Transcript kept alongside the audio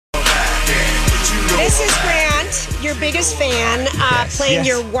This is Grant, your biggest fan, playing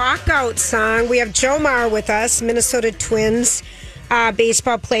your walkout song. We have Joe Mauer with us, Minnesota Twins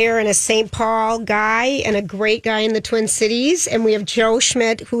baseball player and a St. Paul guy and a great guy in the Twin Cities. And we have Joe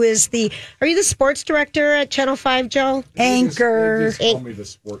Schmit, who is are you the sports director at Channel 5, Joe? Anchor. They just call me the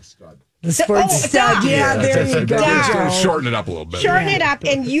sports stud. The sports stud. Yeah, there you go. Shorten it up a little bit. Shorten it up.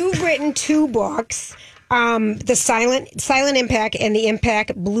 And you've written 2 books. The Silent Impact and the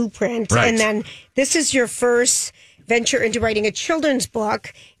Impact Blueprint. Right. And then this is your first venture into writing a children's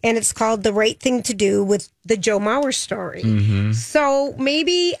book, and it's called The Right Thing to Do with the Joe Mauer story. Mm-hmm. So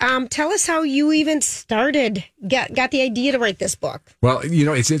maybe tell us how you even started, got the idea to write this book. Well,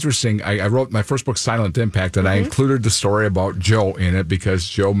 it's interesting. I wrote my first book, Silent Impact, and I included the story about Joe in it because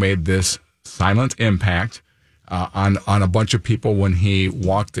Joe made this silent impact on a bunch of people when he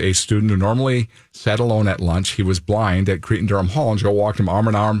walked a student who normally sat alone at lunch. He was blind at Cretin-Durham Hall, and Joe walked him arm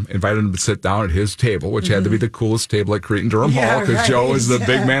in arm, invited him to sit down at his table, which had to be the coolest table at Cretin-Durham Hall because Joe was the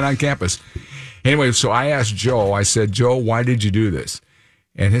big man on campus. Anyway, so I asked Joe, I said, Joe, why did you do this?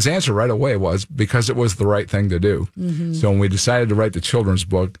 And his answer right away was because it was the right thing to do. Mm-hmm. So when we decided to write the children's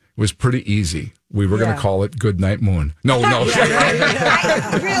book, it was pretty easy. We were going to call it Goodnight Moon. No. Really,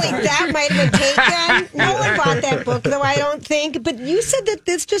 that might have been taken. No one bought that book, though, I don't think. But you said that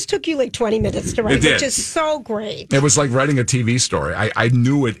this just took you like 20 minutes to write, which is so great. It was like writing a TV story. I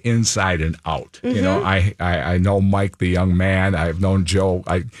knew it inside and out. Mm-hmm. I know Mike, the young man. I've known Joe.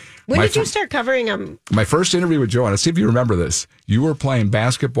 When did you start covering him? My first interview with Joe, and let's see if you remember this. You were playing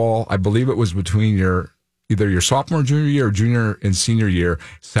basketball. I believe it was between either your sophomore, junior year, or junior and senior year,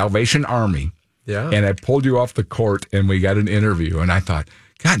 Salvation Army. Yeah. And I pulled you off the court, and we got an interview. And I thought,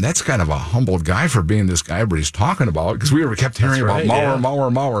 God, that's kind of a humbled guy for being this guy everybody's talking about, because we kept hearing about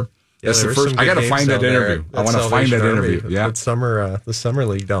Mauer. Yeah, that's the first. I got to find that interview. I want to find that interview. Yeah, the summer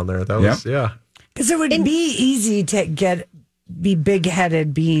league down there. That was because it would be easy to be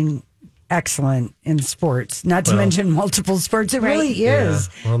big-headed, being excellent in sports, not to mention multiple sports. It really is.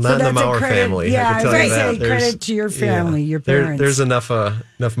 Well, not in the Mauer family. Yeah, I can tell you that. Credit to your family, your parents. There's enough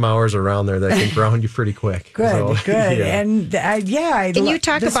Mauers around there that can ground you pretty quick. Good. Yeah. And you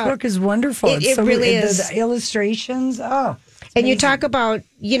talk this about, book is wonderful. It really is. The illustrations. Oh. And you talk about,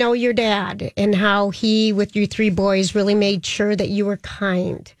 your dad and how he, with your 3 boys, really made sure that you were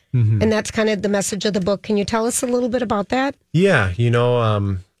kind. Mm-hmm. And that's kind of the message of the book. Can you tell us a little bit about that? Yeah.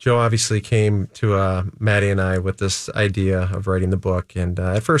 Joe obviously came to Maddie and I with this idea of writing the book. And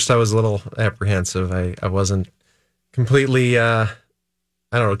at first I was a little apprehensive. I wasn't completely,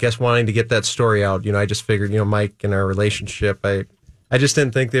 wanting to get that story out. I just figured, Mike and our relationship, I just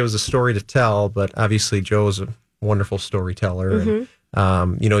didn't think there was a story to tell. But obviously Joe's a wonderful storyteller. Mm-hmm.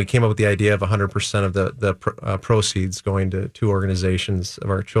 And, he came up with the idea of 100% of the proceeds going to 2 organizations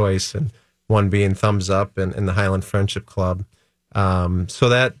of our choice, and one being Thumbs Up and the Highland Friendship Club. So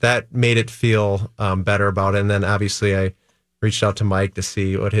that made it feel better about it. And then obviously I reached out to Mike to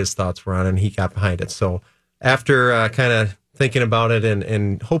see what his thoughts were on it, and he got behind it. So after kind of thinking about it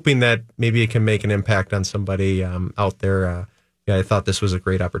and hoping that maybe it can make an impact on somebody out there, I thought this was a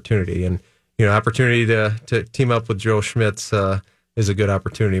great opportunity. And, opportunity to team up with Joe Schmitz is a good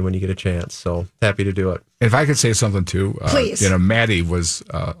opportunity when you get a chance. So happy to do it. If I could say something too, please. Maddie was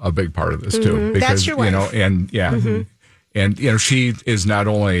a big part of this too, because that's your wife. And she is not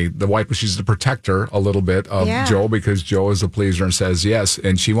only the wife, but she's the protector a little bit of Joe, because Joe is a pleaser and says yes,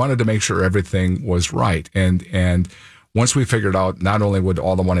 and she wanted to make sure everything was right. And once we figured out, not only would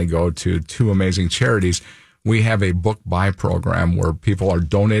all the money go to 2 amazing charities, we have a book buy program where people are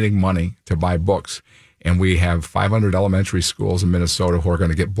donating money to buy books. And we have 500 elementary schools in Minnesota who are going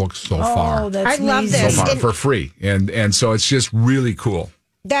to get books so far. I love this. So far, for free. And so it's just really cool.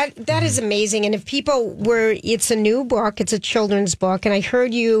 That is amazing. And if people it's a new book, it's a children's book. And I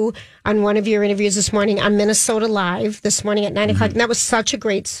heard you on one of your interviews this morning on Minnesota Live this morning at 9 o'clock. And that was such a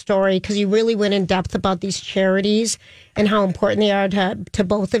great story, because you really went in depth about these charities and how important they are to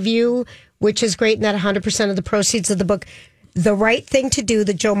both of you, which is great. And that 100% of the proceeds of the book, The Right Thing to Do,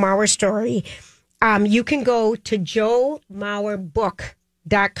 the Joe Mauer story, you can go to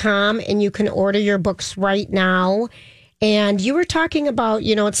joemauerbook.com and you can order your books right now. And you were talking about,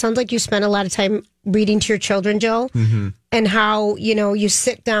 it sounds like you spent a lot of time reading to your children, Joe, and how, you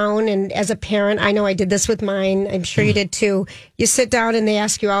sit down, and as a parent, I know I did this with mine, I'm sure you did too. You sit down and they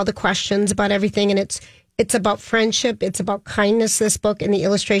ask you all the questions about everything, and it's about friendship, it's about kindness, this book, and the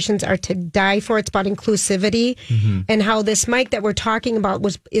illustrations are to die for. It's about inclusivity, and how this Mike that we're talking about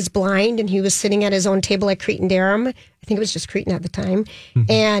is blind, and he was sitting at his own table at Cretin-Durham. I think it was just Cretin at the time.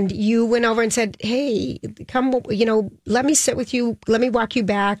 And you went over and said, hey, come, let me sit with you. Let me walk you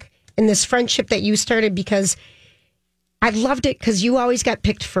back and this friendship that you started, because I loved it because you always got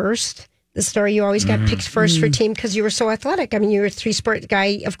picked first. The story, you always got picked first for team because you were so athletic. I mean, you were a 3-sport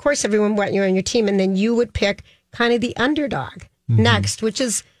guy. Of course, everyone wanted you on your team, and then you would pick kind of the underdog next,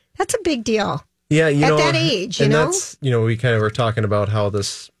 that's a big deal. Yeah, at that age, that's, we kind of were talking about how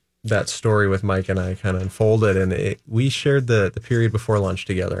that story with Mike and I kind of unfolded, and we shared the period before lunch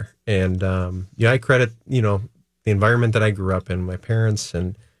together. And I credit the environment that I grew up in, my parents,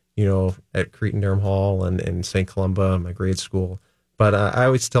 and at Cretin-Derham Hall and in St. Columba, my grade school. But I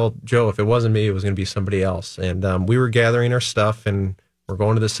always tell Joe, if it wasn't me, it was going to be somebody else. And we were gathering our stuff, and we're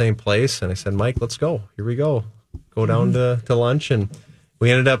going to the same place. And I said, Mike, let's go. Here we go. Go down to lunch. And we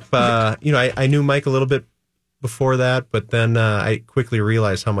ended up, I knew Mike a little bit before that, but then I quickly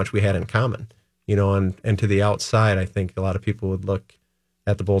realized how much we had in common. And to the outside, I think a lot of people would look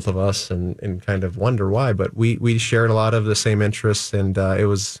at the both of us and kind of wonder why. But we shared a lot of the same interests, and it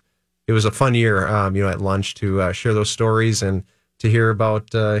was a fun year, at lunch to share those stories and to hear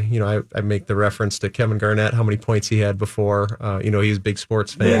about, I make the reference to Kevin Garnett, how many points he had before. He was a big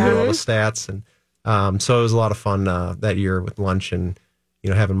sports fan, knew all the stats. And so it was a lot of fun that year with lunch and,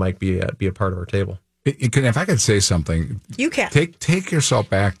 having Mike be a part of our table. If I could say something, you can take yourself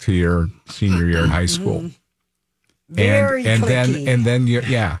back to your senior year in high school. And then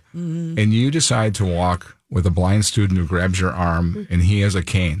you decide to walk with a blind student who grabs your arm and he has a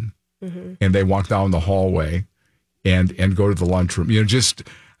cane, and they walk down the hallway and go to the lunchroom.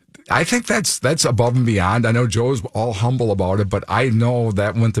 I think that's above and beyond. I know Joe's all humble about it, but I know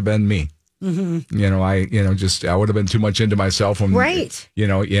that wouldn't have been me. I would have been too much into myself. Right.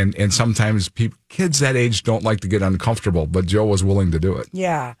 And sometimes kids that age don't like to get uncomfortable, but Joe was willing to do it.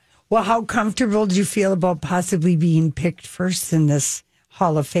 Yeah. Well, how comfortable do you feel about possibly being picked first in this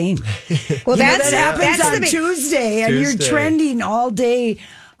Hall of Fame? Well, that happens on Tuesday, and you're trending all day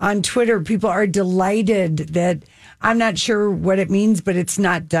on Twitter. People are delighted that. I'm not sure what it means, but it's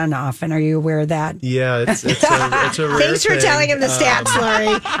not done often. Are you aware of that? Yeah, it's a rare Thanks for thing. telling him the stats,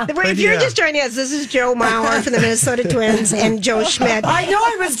 Laurie. If you're just joining us, this is Joe Mauer from the Minnesota Twins and Joe Schmit. I know,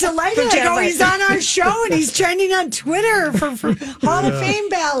 I was delighted. He's on our show and he's trending on Twitter for Hall of Fame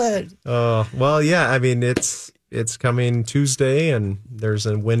ballot. Oh, well, yeah. I mean, it's coming Tuesday, and there's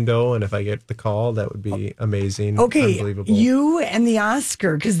a window, and if I get the call, that would be amazing. Okay, unbelievable. You and the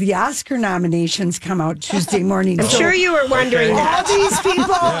Oscar, because the Oscar nominations come out Tuesday morning. I'm sure you were wondering all these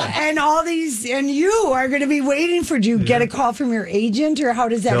people and you are going to be waiting for. Do you get a call from your agent, or how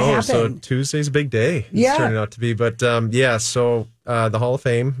does that happen? So Tuesday's a big day. It's turning out to be, but so the Hall of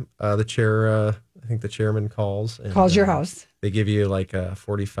Fame, the chair, I think the chairman calls your house. They give you like a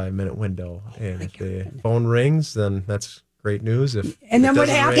 45-minute window, and if the phone rings, then that's great news. And then what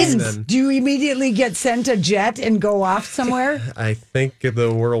happens? Do you immediately get sent a jet and go off somewhere? I think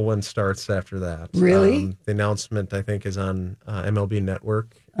the whirlwind starts after that. Really? The announcement, I think, is on MLB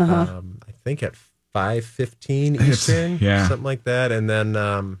Network. I think at 5:15 Eastern, something like that. And then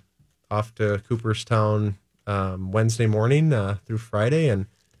off to Cooperstown Wednesday morning through Friday, and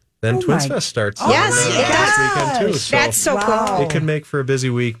then Twins Fest starts. Yes, it does. Weekend too. So that's so cool. It could make for a busy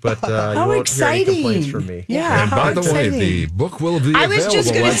week, but you won't hear any complaints from me. Yeah. And by the way, the book will be I was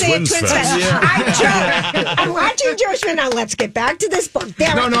just going to say Twins Twins Fest. I'm watching Joe Schmit now. Let's get back to this book. No.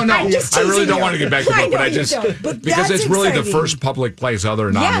 I really don't want to get back to the book, but I just because it's really the first public place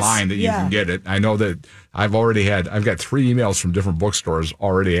other than online that you can get it. I know that I've got 3 emails from different bookstores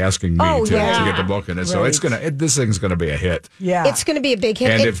already asking me to get the book in it. So this thing's gonna be a hit. Yeah, it's gonna be a big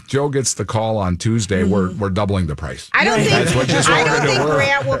hit. And if Joe gets the call on Tuesday, we're doubling the price. I don't think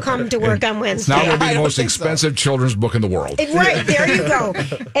Grant will come to work on Wednesday. Now it'll be the most expensive children's book in the world. Right, there you go.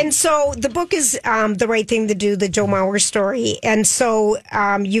 And so the book is the right thing to do, the Joe Mauer story. And so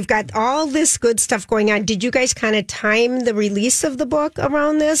you've got all this good stuff going on. Did you guys kind of time the release of the book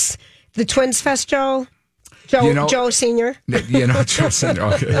around this? The Twins Fest, Joe? Joe Senior? Joe Senior.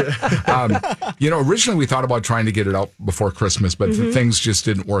 Okay. Originally we thought about trying to get it out before Christmas, but things just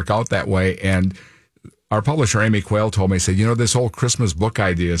didn't work out that way. And our publisher, Amy Quayle, told me, said, this whole Christmas book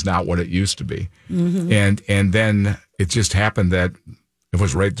idea is not what it used to be. And then it just happened that it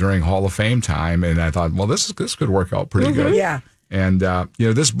was right during Hall of Fame time. And I thought, well, this could work out pretty good. Yeah. And,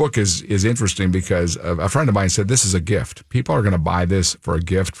 this book is interesting because a friend of mine said this is a gift. People are going to buy this for a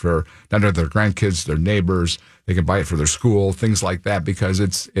gift for not only their grandkids, their neighbors. They can buy it for their school, things like that, because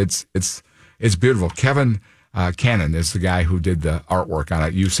it's beautiful. Kevin Cannon is the guy who did the artwork on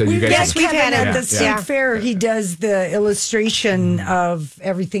it. You said you guys... Yes, we've had him at the state fair. He does the illustration of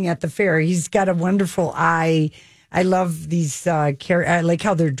everything at the fair. He's got a wonderful eye. I love these I like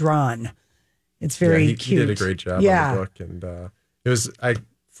how they're drawn. It's very cute. He did a great job on the book, and it was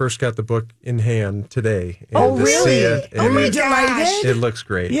first got the book in hand today. And Oh, to really? see it, Oh, my gosh. it looks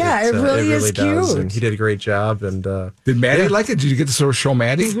great. Yeah, it really is does, cute. and he did a great job. And did Maddie like it? Did you get to sort of show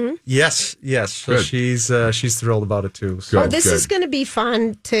Maddie? Mm-hmm. yes. So Good. she's thrilled about it too. So. Good. This is going to be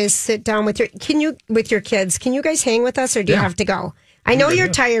fun to sit down with your kids. Can you guys hang with us, or do you have to go? I know you're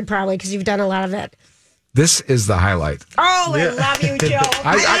tired probably because you've done a lot of it. This is the highlight. Oh, I love you, Joe.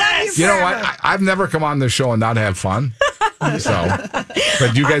 I love you. You know what? I've never come on this show and not have fun.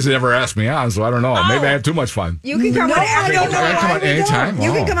 But you guys never asked me on, so I don't know. Maybe I have too much fun. You can come on every I can come on anytime.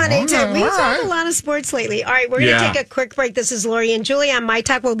 You can come on anytime. We've all talked right. a lot of sports lately. All right, we're going to take a quick break. This is Lori and Julie on My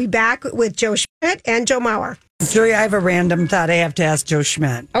Talk. We'll be back with Joe Schmit and Joe Mauer. Julia, I have a random thought I have to ask Joe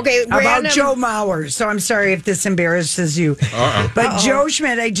Schmidt. Okay, about Joe Mauer. So I'm sorry if this embarrasses you. But Joe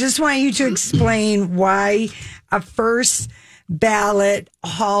Schmidt, I just want you to explain why a first ballot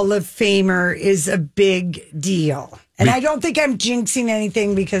Hall of Famer is a big deal. And I don't think I'm jinxing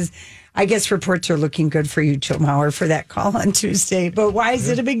anything because I guess reports are looking good for you, Joe Mauer, for that call on Tuesday. But why is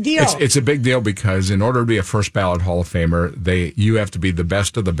it a big deal? It's a big deal because in order to be a first ballot Hall of Famer, you have to be the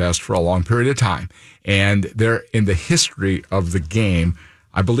best of the best for a long period of time. And they're in the history of the game,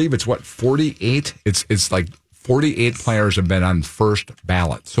 I believe it's 48. It's like 48 players have been on first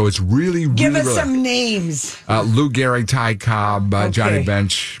ballot. So it's really, Give really, us some names. Lou Gehrig, Ty Cobb, Johnny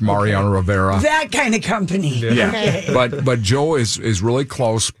Bench, Mariano Rivera. That kind of company. Yeah, Okay. but Joe is really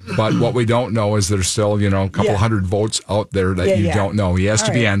close. But what we don't know is there's still a couple hundred votes out there that you don't know. He has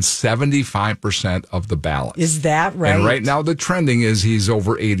to be on 75% of the ballot. Is that right? And right now the trending is he's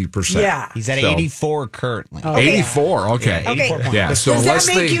over 80%. Yeah, he's at 84 currently. 84. Okay. 84 points. Yeah. So Does unless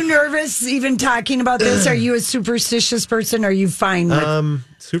that make you nervous even talking about this? Are you a superstitious person? Are you fine with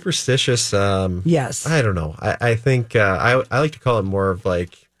superstitious? Yes. I don't know. I think I like to call it more of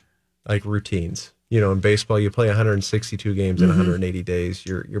like routines. In baseball, you play 162 games in 180 days.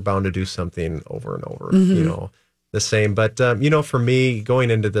 You're bound to do something over and over. The same. But for me, going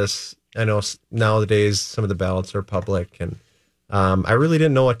into this, I know nowadays some of the ballots are public, and I really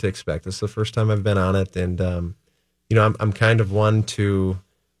didn't know what to expect. This is the first time I've been on it, and I'm kind of one to.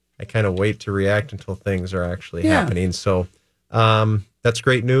 I kind of wait to react until things are actually happening. So that's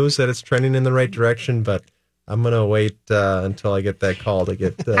great news that it's trending in the right direction, but I'm going to wait until I get that call to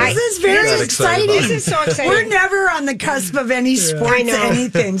get this is very exciting. This is so exciting. We're never on the cusp of any sports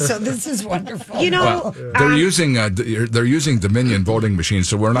anything, so this is wonderful. they're using Dominion voting machines,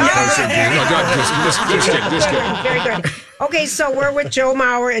 so we're not. Just kidding. Very good. Okay, so we're with Joe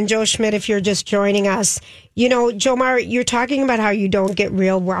Mauer and Joe Schmidt. If you're just joining us, Joe Mauer, you're talking about how you don't get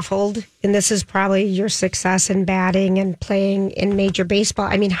real ruffled, and this is probably your success in batting and playing in major baseball.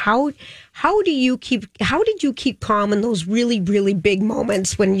 I mean, how did you keep calm in those really, really big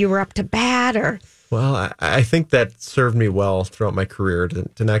moments when you were up to bat? Or well, I think that served me well throughout my career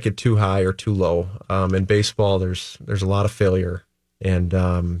to not get too high or too low. In baseball, there's a lot of failure. And,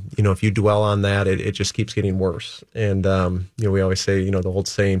 if you dwell on that, it just keeps getting worse. And, we always say, the old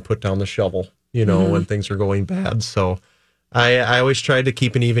saying, put down the shovel, when things are going bad. So I always tried to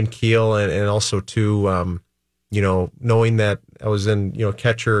keep an even keel and also too, knowing that I was in,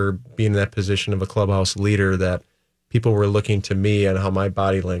 catcher, being in that position of a clubhouse leader, that people were looking to me and how my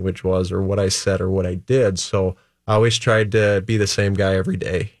body language was or what I said or what I did. So I always tried to be the same guy every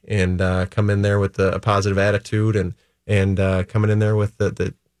day and come in there with a positive attitude and coming in there with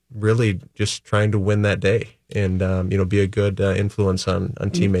the really just trying to win that day and, be a good influence on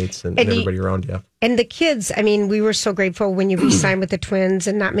teammates and everybody around you. And the kids, I mean, we were so grateful when you re-signed with the Twins,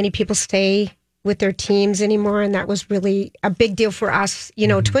 and not many people stay with their teams anymore. And that was really a big deal for us,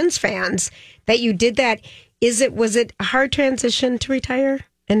 Twins fans, that you did that. Was it a hard transition to retire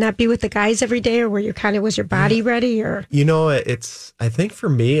and not be with the guys every day, or was your body ready? Or I think for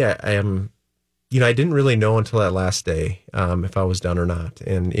me, I am. I didn't really know until that last day if I was done or not.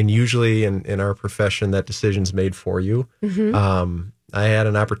 And usually in our profession, that decision's made for you. I had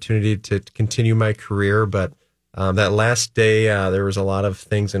an opportunity to continue my career, but that last day, there was a lot of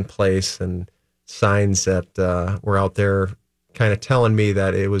things in place and signs that were out there kind of telling me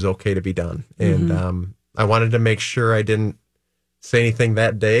that it was okay to be done. And I wanted to make sure I didn't say anything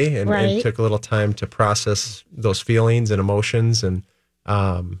that day and took a little time to process those feelings and emotions. And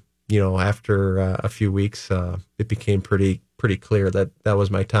after a few weeks, it became pretty clear that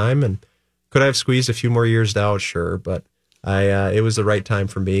was my time. And could I have squeezed a few more years out? Sure. But it was the right time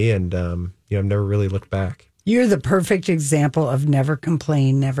for me. And, I've never really looked back. You're the perfect example of never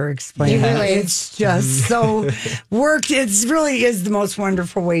complain, never explain. It's just so worked. It really is the most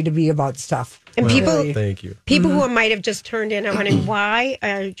wonderful way to be about stuff. And thank you. People who might have just turned in are wondering why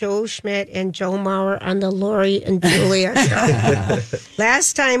are Joe Schmit and Joe Mauer on the Lori and Julia show.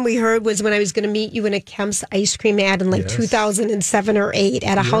 Last time we heard was when I was going to meet you in a Kemp's ice cream ad in like 2007 or 8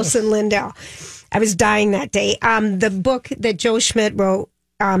 at a house in Lindale. I was dying that day. The book that Joe Schmit wrote,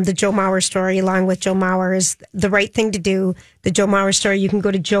 the Joe Mauer story, along with Joe Mauer, is The Right Thing to Do. The Joe Mauer story. You can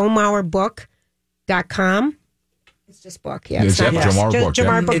go to joemauerbook.com. It's just book. Yeah, it's not Joe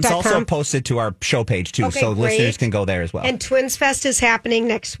Mauer book. It's also posted to our show page, too, so listeners can go there as well. And Twins Fest is happening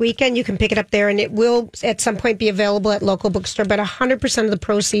next weekend. You can pick it up there, and it will at some point be available at local bookstore, but 100% of the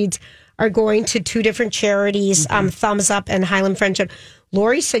proceeds are going to 2 different charities, Thumbs Up and Highland Friendship.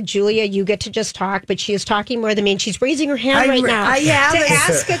 Lori said, Julia, you get to just talk, but she is talking more than me, and she's raising her hand right now to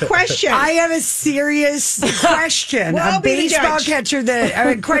ask a question. I have a serious question. A baseball catcher,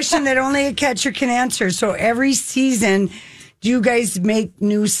 a question that only a catcher can answer. So every season, do you guys make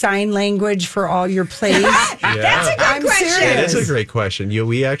new sign language for all your plays? That's a good question. Serious. It is a great question.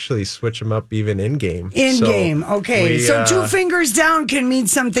 We actually switch them up even in game. In-game, okay. So 2 fingers down can mean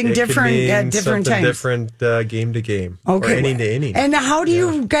something different at different times. Different game to game, okay. or inning to inning. And how do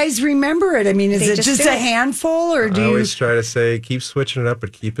you guys remember it? I mean, is it just a handful, or do you? I always try to say, keep switching it up,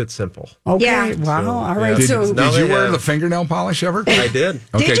 but keep it simple. Okay, Yeah. wow, So, all right. Did, So did you wear the fingernail polish ever? I did.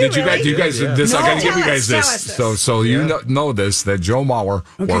 Okay, Did you you guys Yeah. this? I got to give you Tell guys us this. this. So you know this, that Joe Mauer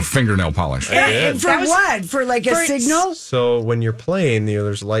wore fingernail polish. and for what? For like a signal? So when you're playing,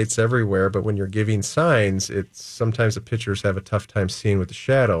 there's lights everywhere, but when you're giving signs, it's sometimes the pitchers have a tough time seeing with the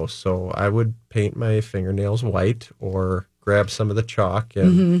shadow. So I would paint my fingernails white or grab some of the chalk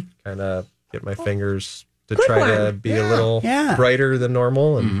and kind of get my fingers to try to be a little brighter than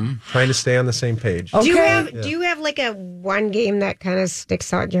normal and trying to stay on the same page. Okay. Do you have like a one game that kind of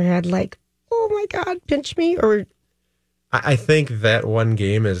sticks out in your head, like, oh my God, pinch me? Or I think that one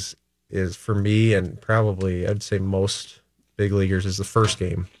game is for me, and probably I'd say most big leaguers, is the first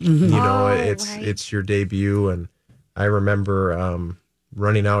game. It's your debut, and I remember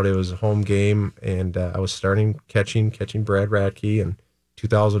running out. It was a home game, and I was starting catching Brad Radke in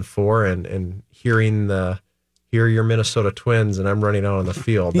 2004, and hearing hear your Minnesota Twins, and I'm running out on the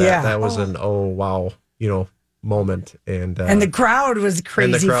field. That was an wow, moment, and the crowd was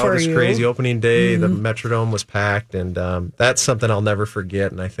crazy. And the crowd was you. crazy. Opening day, the Metrodome was packed, and that's something I'll never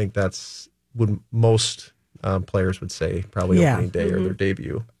forget. And I think that's what most players would say, probably opening day or their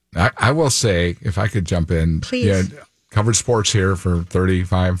debut. I will say, if I could jump in, please. Covered sports here for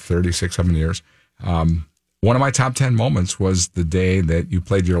 35, 36, 7 years. One of my top 10 moments was the day that you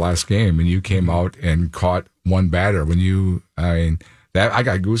played your last game and you came out and caught one batter. I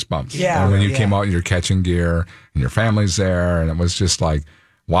got goosebumps. Yeah. And when you came out in your catching gear and your family's there, and it was just like,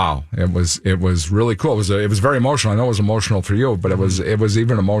 wow, it was really cool. It was very emotional. I know it was emotional for you, but it was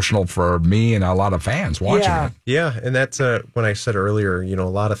even emotional for me and a lot of fans watching it. Yeah, and that's when I said earlier, a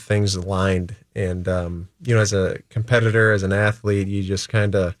lot of things aligned, and as a competitor, as an athlete, you just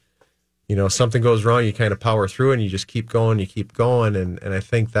kind of, something goes wrong, you kind of power through, and you just keep going, and I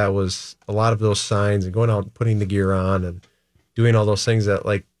think that was a lot of those signs, and going out and putting the gear on and doing all those things that,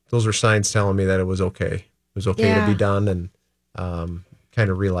 like, those are signs telling me that it was okay. It was okay to be done, and kind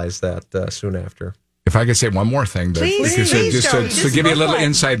of realized that soon after. If I could say one more thing, to give you a little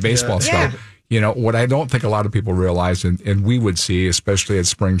inside baseball stuff. What I don't think a lot of people realize, and we would see, especially at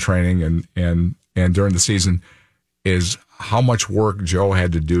spring training and during the season, is how much work Joe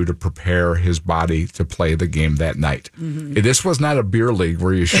had to do to prepare his body to play the game that night. This was not a beer league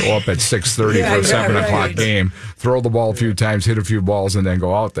where you show up at 6:30 for a 7 o'clock game, throw the ball a few times, hit a few balls, and then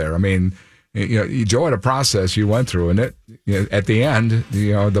go out there. I mean, Joe had a process you went through, and at the end,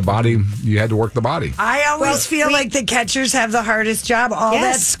 the body, you had to work the body. I always feel like the catchers have the hardest job. All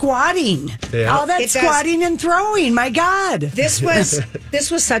that squatting, squatting and throwing. My God, this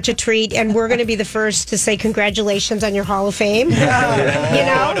was such a treat, and we're going to be the first to say congratulations on your Hall of Fame. Don't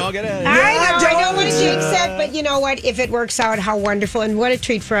get it. I don't want to jinx it, but you know what? If it works out, how wonderful, and what a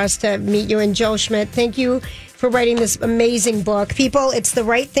treat for us to meet you. And Joe Schmit, thank you for writing this amazing book. People, it's the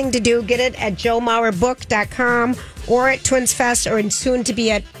right thing to do. Get it at joemauerbook.com or at Twins Fest, or soon to be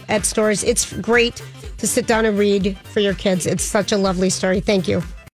at stores. It's great to sit down and read for your kids. It's such a lovely story. Thank you.